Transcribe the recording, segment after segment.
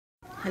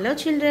Hello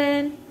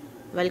children,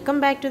 welcome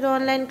back to the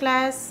online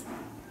class.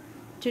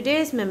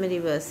 Today's memory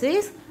verse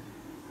is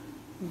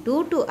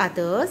do to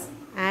others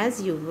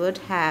as you would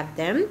have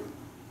them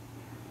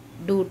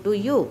do to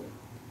you.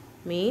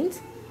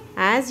 Means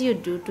as you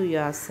do to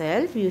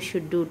yourself, you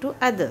should do to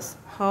others.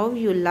 How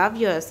you love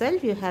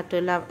yourself, you have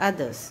to love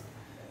others.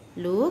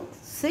 Luke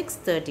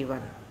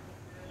 6:31.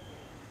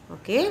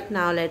 Okay,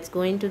 now let's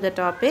go into the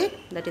topic,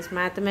 that is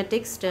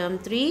mathematics term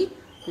 3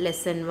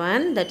 lesson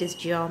 1, that is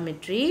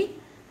geometry.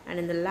 And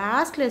in the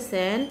last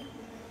lesson,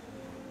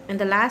 in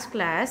the last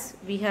class,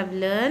 we have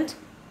learned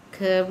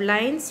curved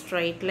lines,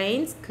 straight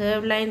lines,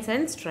 curved lines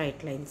and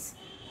straight lines.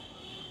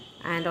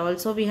 And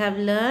also we have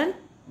learned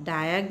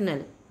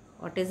diagonal.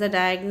 What is a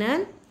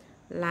diagonal?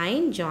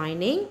 Line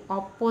joining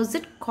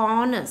opposite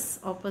corners.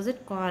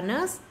 Opposite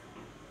corners.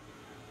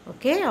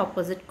 Okay,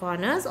 opposite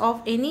corners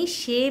of any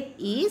shape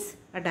is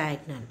a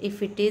diagonal.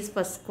 If it is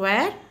for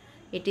square,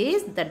 it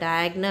is the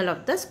diagonal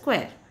of the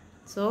square.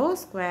 So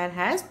square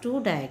has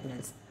two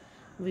diagonals.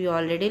 We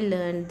already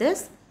learned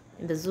this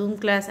in the Zoom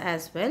class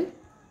as well.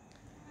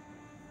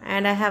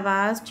 And I have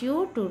asked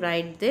you to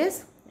write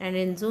this, and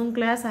in Zoom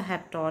class I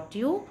have taught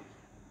you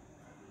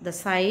the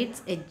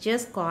sides,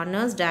 edges,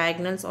 corners,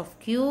 diagonals of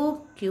cube,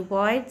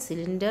 cuboid,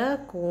 cylinder,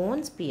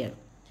 cone, sphere.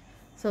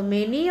 So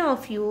many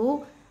of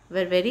you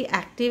were very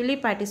actively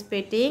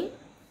participating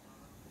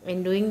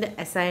in doing the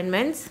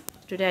assignments.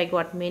 Today I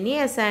got many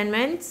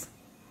assignments.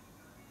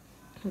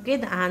 Okay,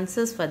 the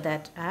answers for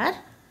that are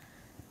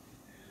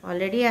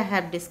already I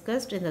have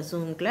discussed in the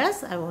Zoom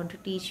class. I want to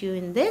teach you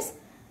in this.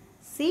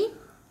 See,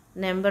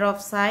 number of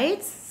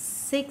sides,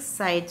 6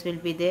 sides will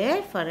be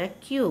there for a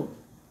cube.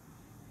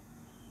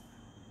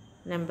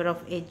 Number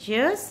of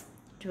edges,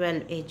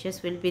 12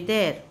 edges will be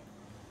there.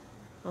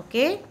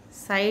 Okay,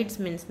 sides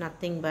means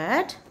nothing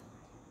but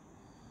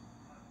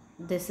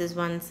this is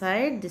one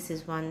side, this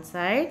is one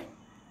side,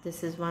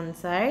 this is one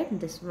side,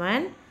 this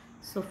one.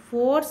 So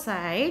 4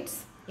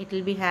 sides it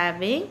will be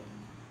having,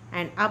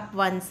 and up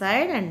one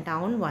side and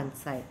down one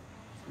side.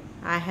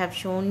 I have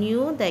shown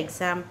you the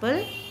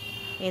example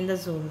in the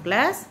Zoom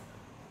class.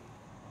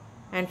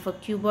 And for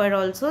cuboid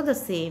also the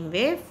same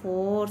way,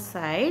 4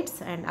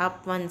 sides and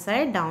up one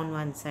side, down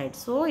one side.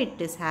 So it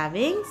is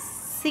having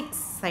 6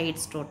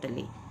 sides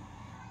totally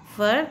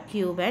for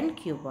cube and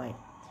cuboid.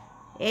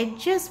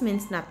 Edges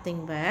means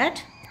nothing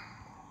but,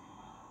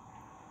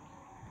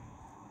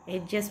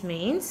 edges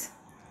means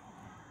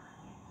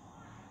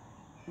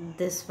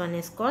this one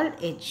is called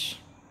edge.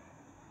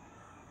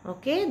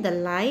 Okay, the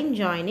line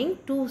joining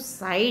 2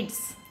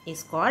 sides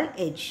is called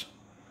edge.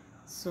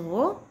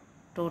 So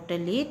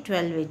totally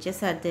 12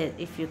 edges are there.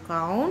 If you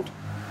count,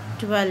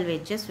 12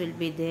 edges will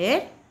be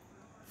there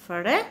for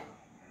a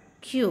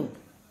cube.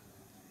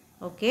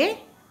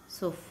 Okay,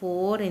 so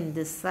 4 in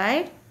this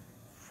side,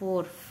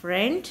 4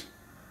 front,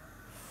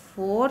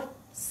 4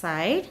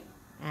 side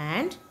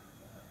and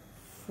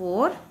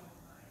 4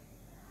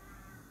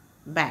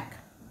 back.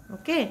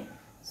 Okay,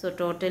 so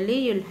totally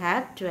you'll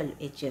have 12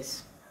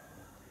 edges.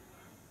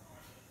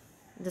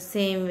 The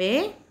same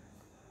way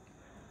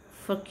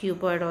for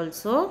cuboid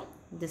also,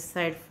 this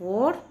side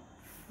 4,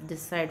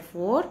 this side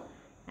 4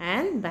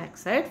 and back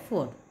side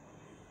 4.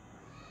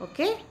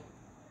 Okay,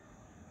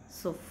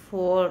 so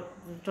 4,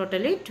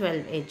 totally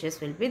 12 edges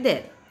will be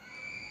there.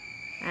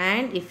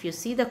 And if you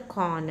see the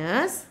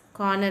corners,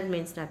 corner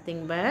means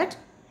nothing but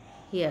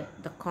here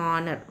the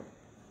corner.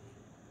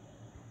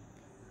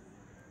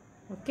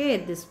 Okay,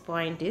 this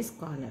point is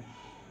corner,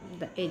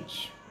 the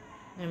edge,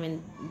 I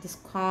mean this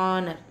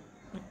corner.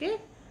 Okay,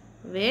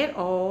 where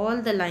all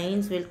the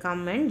lines will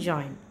come and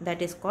join,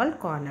 that is called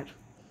corner.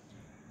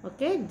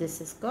 Okay,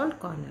 this is called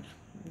corner,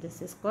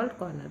 this is called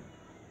corner.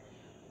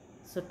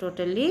 So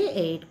totally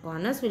 8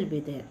 corners will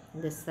be there,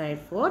 this side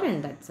 4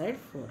 and that side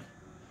 4,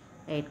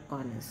 8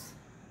 corners.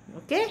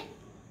 Okay,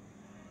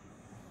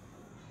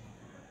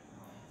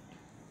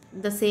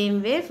 the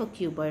same way for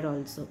cuboid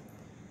also.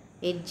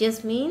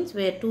 Edges means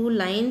where 2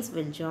 lines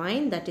will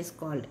join, that is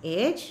called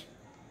edge.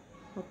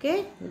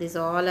 Okay, these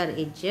all are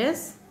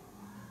edges.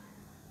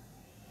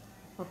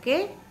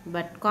 Okay,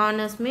 but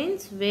corners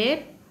means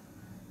where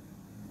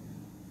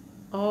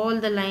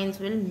all the lines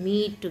will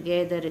meet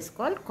together is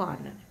called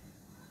corner.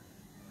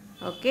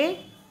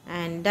 Okay,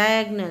 and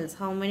diagonals,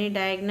 how many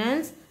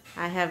diagonals?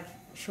 I have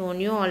shown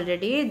you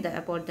already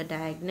about the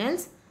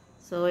diagonals.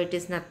 So it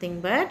is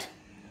nothing but,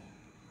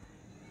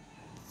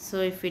 so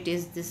if it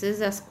is, this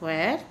is a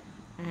square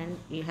and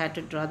you have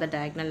to draw the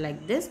diagonal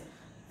like this.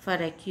 For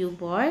a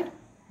cuboid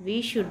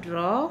we should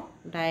draw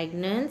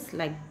diagonals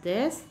like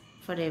this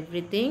for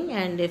everything.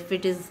 And if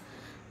it is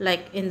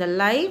like in the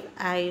live,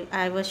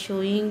 I was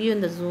showing you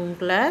in the Zoom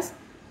class.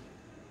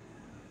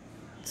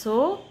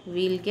 So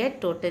we'll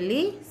get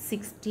totally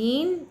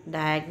 16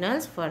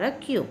 diagonals for a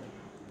cube,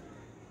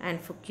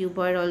 and for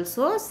cuboid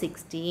also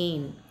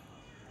 16.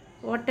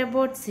 What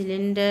about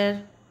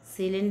cylinder?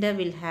 Cylinder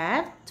will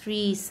have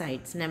 3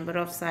 sides. Number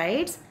of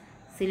sides,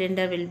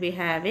 cylinder will be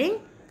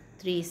having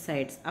 3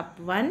 sides, up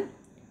 1,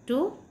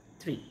 2,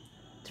 3,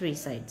 3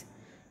 sides.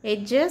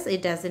 Edges,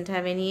 it doesn't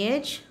have any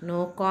edge,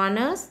 no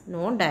corners,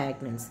 no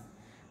diagonals.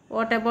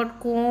 What about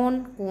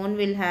cone? Cone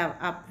will have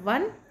up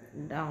one,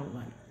 down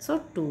one.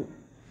 So two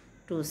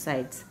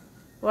sides.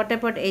 What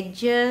about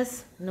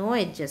edges? No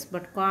edges,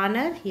 but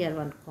corner, here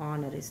one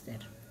corner is there.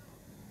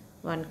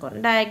 One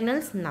corner.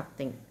 Diagonals,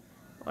 nothing.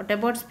 What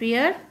about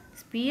sphere?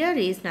 Sphere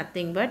is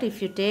nothing but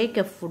if you take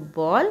a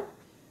football,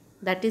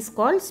 that is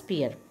called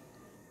sphere.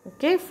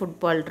 Okay,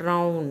 football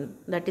round,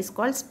 that is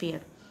called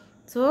sphere.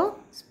 So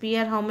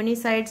sphere, how many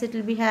sides it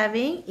will be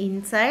having?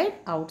 Inside,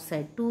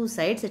 outside, two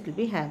sides it will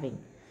be having.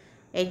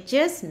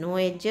 Edges,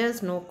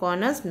 no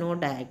corners, no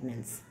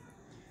diagonals.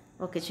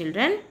 Okay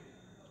children.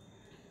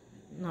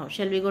 Now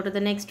shall we go to the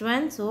next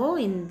one? So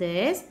in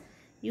this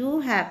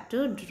you have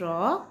to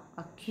draw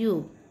a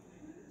cube.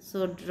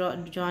 So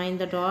join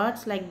the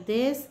dots like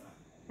this,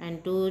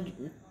 and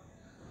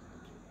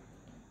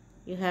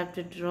you have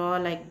to draw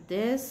like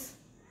this,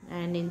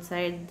 and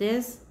inside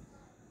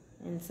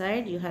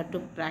you have to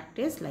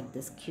practice like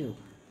this cube.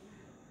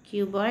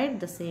 Cuboid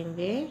the same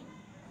way,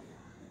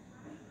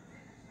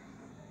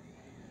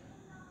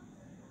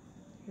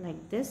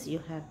 like this you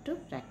have to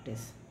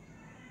practice.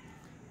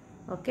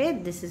 Okay,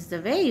 this is the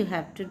way you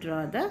have to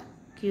draw the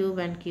cube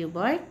and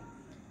cuboid.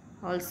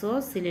 Also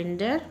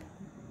cylinder,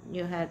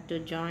 you have to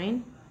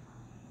join,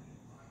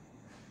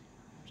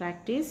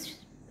 practice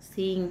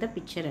seeing the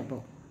picture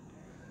above.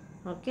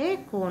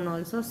 Okay, cone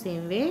also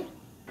same way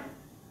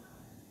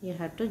you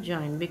have to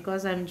join.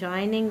 Because I am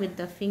joining with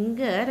the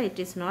finger, it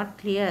is not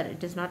clear,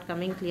 it is not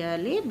coming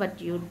clearly,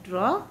 but you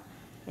draw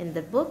in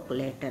the book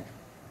later.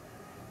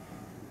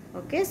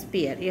 Okay,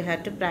 sphere, you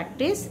have to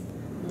practice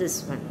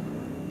this one.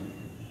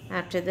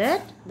 After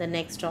that, the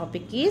next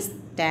topic is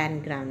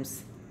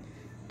tangrams.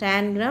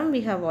 Tangram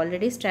we have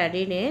already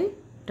studied in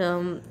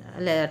term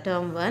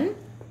 1.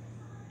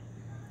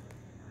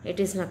 It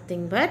is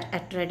nothing but a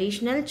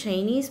traditional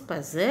Chinese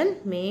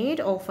puzzle made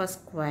of a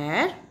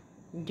square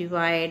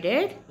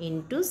divided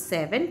into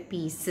 7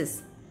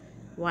 pieces.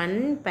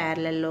 1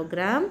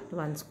 parallelogram,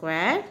 1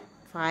 square,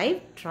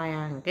 5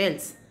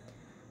 triangles.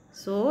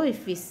 So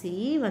if we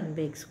see one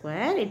big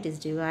square, it is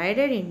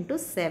divided into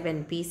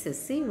 7 pieces.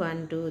 See,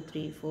 1, 2,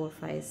 3, 4,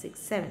 5, 6,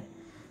 7.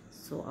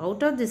 So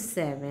out of this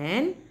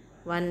 7,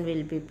 1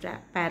 will be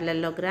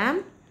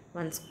parallelogram,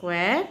 1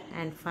 square,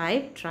 and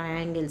 5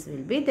 triangles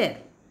will be there.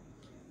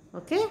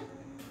 Okay.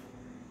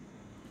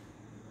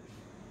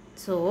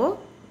 So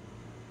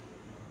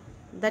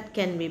that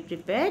can be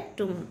prepared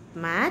to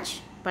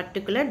match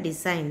particular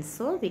designs.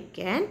 So we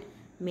can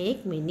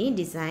make many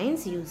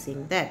designs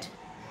using that.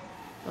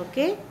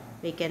 Okay.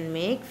 We can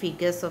make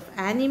figures of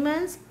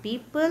animals,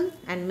 people,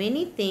 and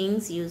many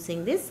things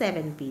using these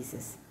 7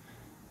 pieces.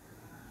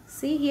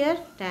 See here,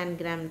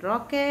 tangram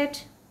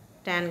rocket,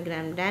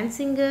 tangram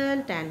dancing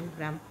girl,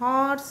 tangram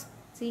horse.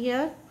 See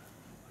here.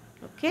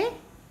 Okay.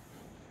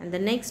 And the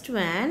next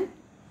one,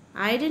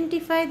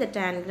 identify the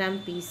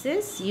tangram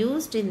pieces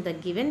used in the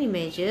given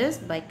images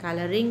by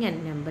coloring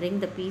and numbering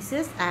the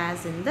pieces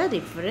as in the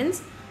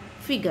reference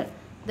figure.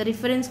 The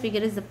reference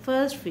figure is the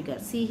first figure.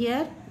 See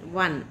here,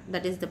 1.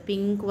 That is the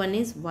pink one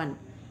is 1.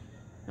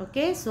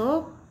 Okay,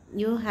 so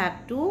you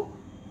have to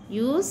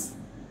use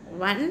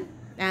 1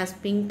 as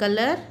pink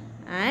color,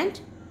 and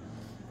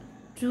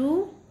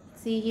 2,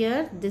 see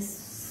here,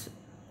 this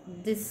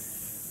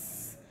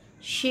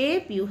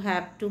shape you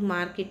have to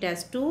mark it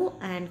as 2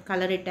 and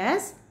color it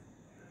as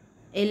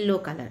yellow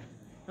color.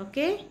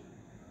 Okay,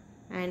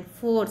 and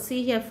 4,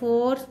 see here,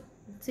 4,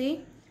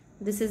 see,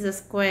 this is a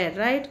square,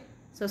 right?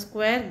 So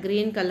square,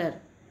 green color,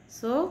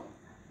 so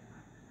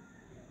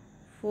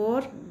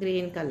 4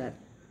 green color.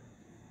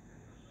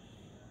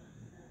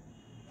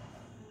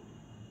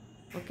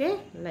 Okay,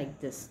 like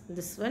this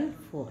one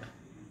 4.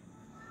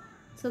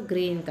 So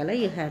green color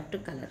you have to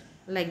color.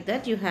 Like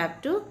that you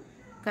have to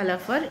color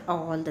for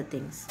all the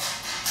things.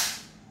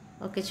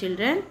 Okay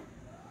children.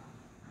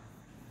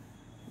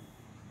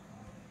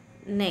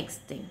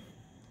 Next thing.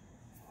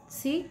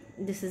 See,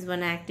 this is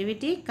one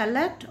activity.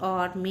 Collect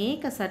or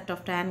make a set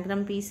of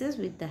tangram pieces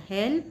with the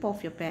help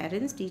of your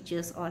parents,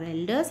 teachers or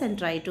elders, and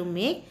try to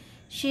make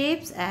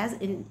shapes as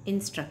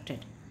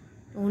instructed.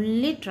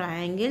 Only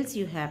triangles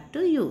you have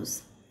to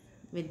use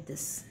with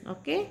this.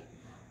 Okay.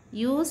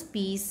 Use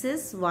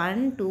pieces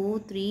 1,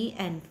 2, 3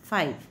 and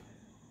 5.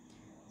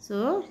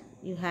 So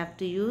you have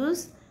to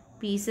use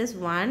pieces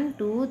 1,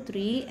 2,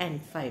 3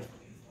 and 5.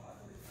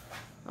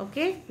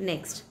 Okay.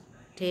 Next.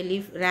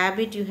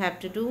 Rabbit you have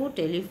to do,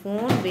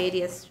 telephone,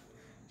 various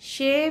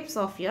shapes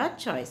of your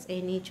choice.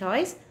 Any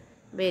choice,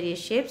 various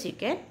shapes you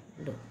can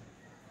do.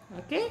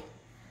 Okay.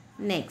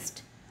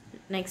 Next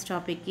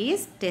topic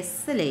is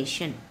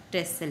tessellation.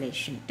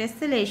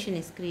 Tessellation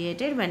is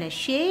created when a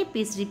shape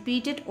is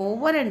repeated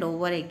over and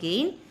over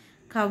again,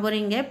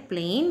 covering a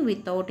plane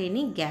without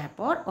any gap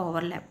or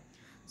overlap.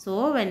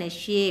 So when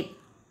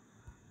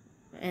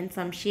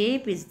some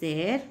shape is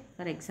there,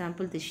 for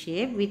example this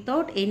shape,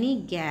 without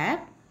any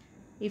gap,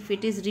 if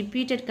it is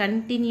repeated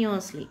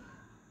continuously,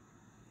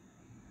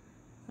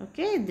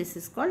 okay, this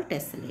is called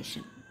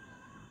tessellation.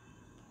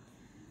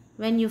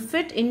 when you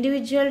fit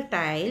individual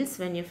tiles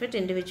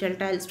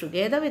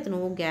together with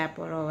no gap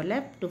or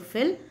overlap to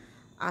fill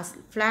a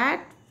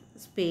flat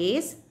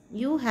space,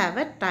 you have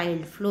a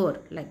tiled floor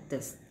like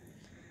this.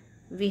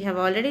 We have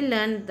already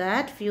learned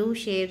that few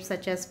shapes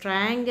such as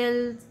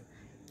triangles,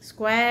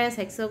 squares,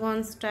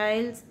 hexagons,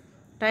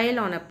 tile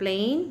on a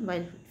plane,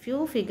 while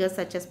few figures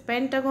such as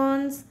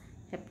pentagons,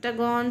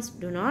 heptagons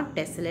do not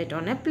tessellate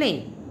on a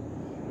plane.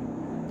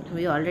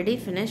 We already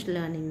finished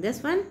learning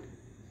this one.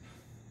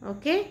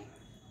 Okay.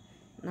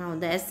 Now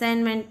the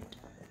assignment,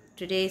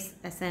 today's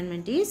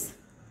assignment is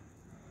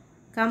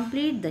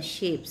complete the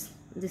shapes.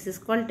 This is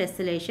called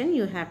tessellation.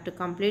 You have to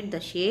complete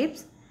the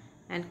shapes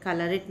and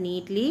color it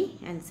neatly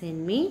and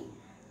send me.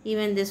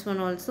 Even this one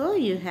also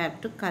you have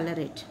to color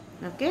it.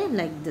 Okay,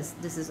 like this.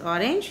 This is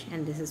orange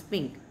and this is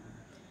pink.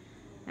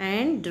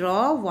 And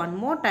draw one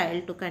more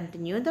tile to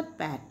continue the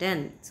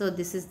pattern. So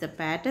this is the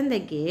pattern they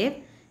gave.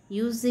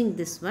 Using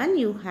this one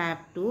you have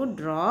to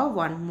draw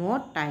one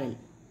more tile.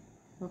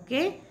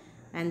 Okay,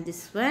 and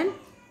this one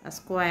a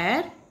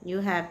square, you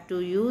have to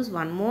use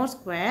one more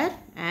square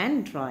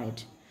and draw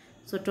it.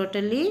 So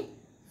totally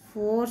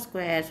 4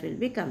 squares will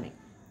be coming.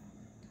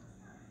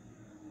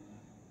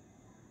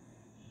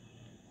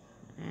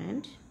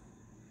 And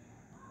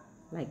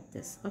like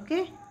this.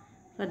 Okay,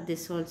 for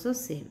this also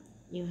same,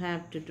 you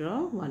have to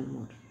draw one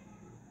more.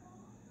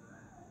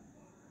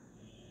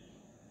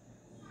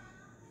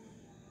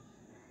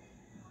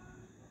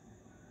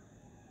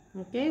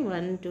 Okay,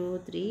 1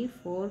 2 3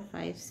 4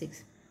 5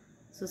 6.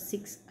 So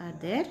 6 are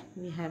there.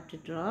 We have to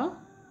draw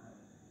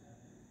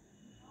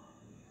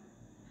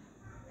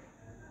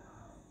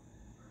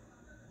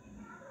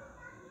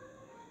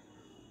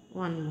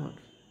one more.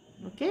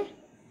 Okay,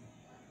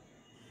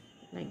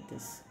 like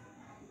this.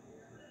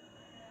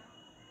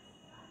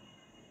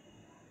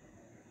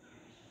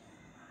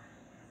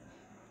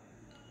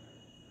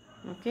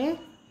 Okay,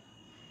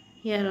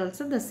 here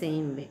also the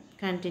same way.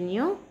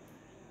 Continue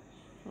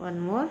one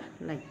more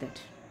like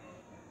that.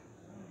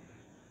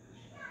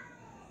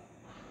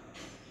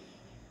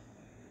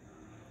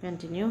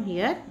 Continue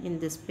here in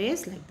this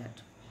space like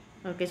that.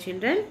 Okay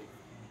children,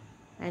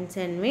 and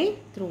send me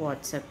through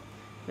WhatsApp.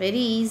 Very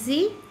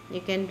easy, you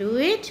can do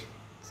it.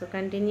 So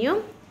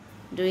continue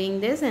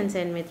doing this and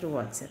send me through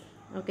WhatsApp.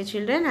 Okay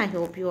children, I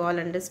hope you all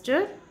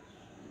understood.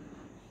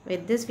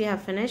 With this we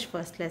have finished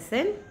first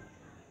lesson.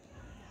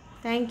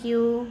 Thank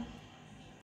you.